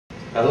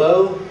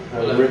Hello, I'm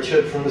Hello.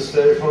 Richard from the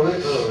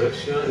Stereophonics. Hello,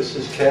 Rich. This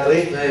is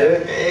Kelly.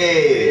 Hey.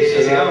 Hey,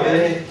 This is how's it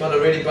going, Anthony. Got a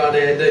really bad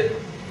hair day.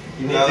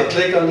 You need to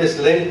click on this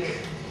link,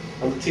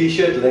 on the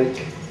t-shirt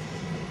link.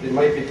 It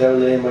might be down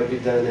there, it might be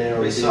down there.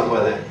 Or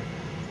somewhere there.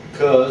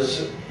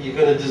 Because you're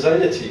going to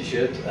design a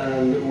t-shirt,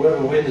 and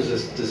whoever wins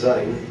this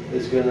design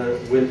is going to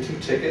win 2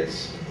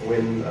 tickets,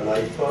 win an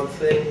iPod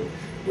thing,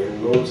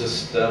 win loads of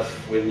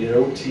stuff, win your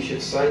own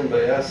t-shirt signed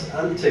by us,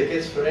 and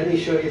tickets for any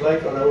show you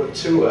like on our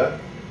tour,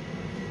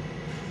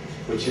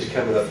 which is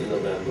coming up in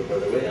November, by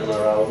the way, and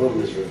our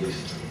album is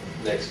released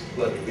next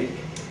bloody week.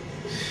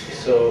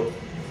 So,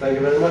 thank you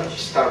very much.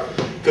 Start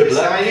Good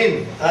luck.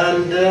 signing.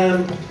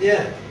 And,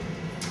 yeah,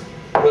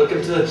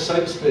 welcome to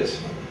cyberspace.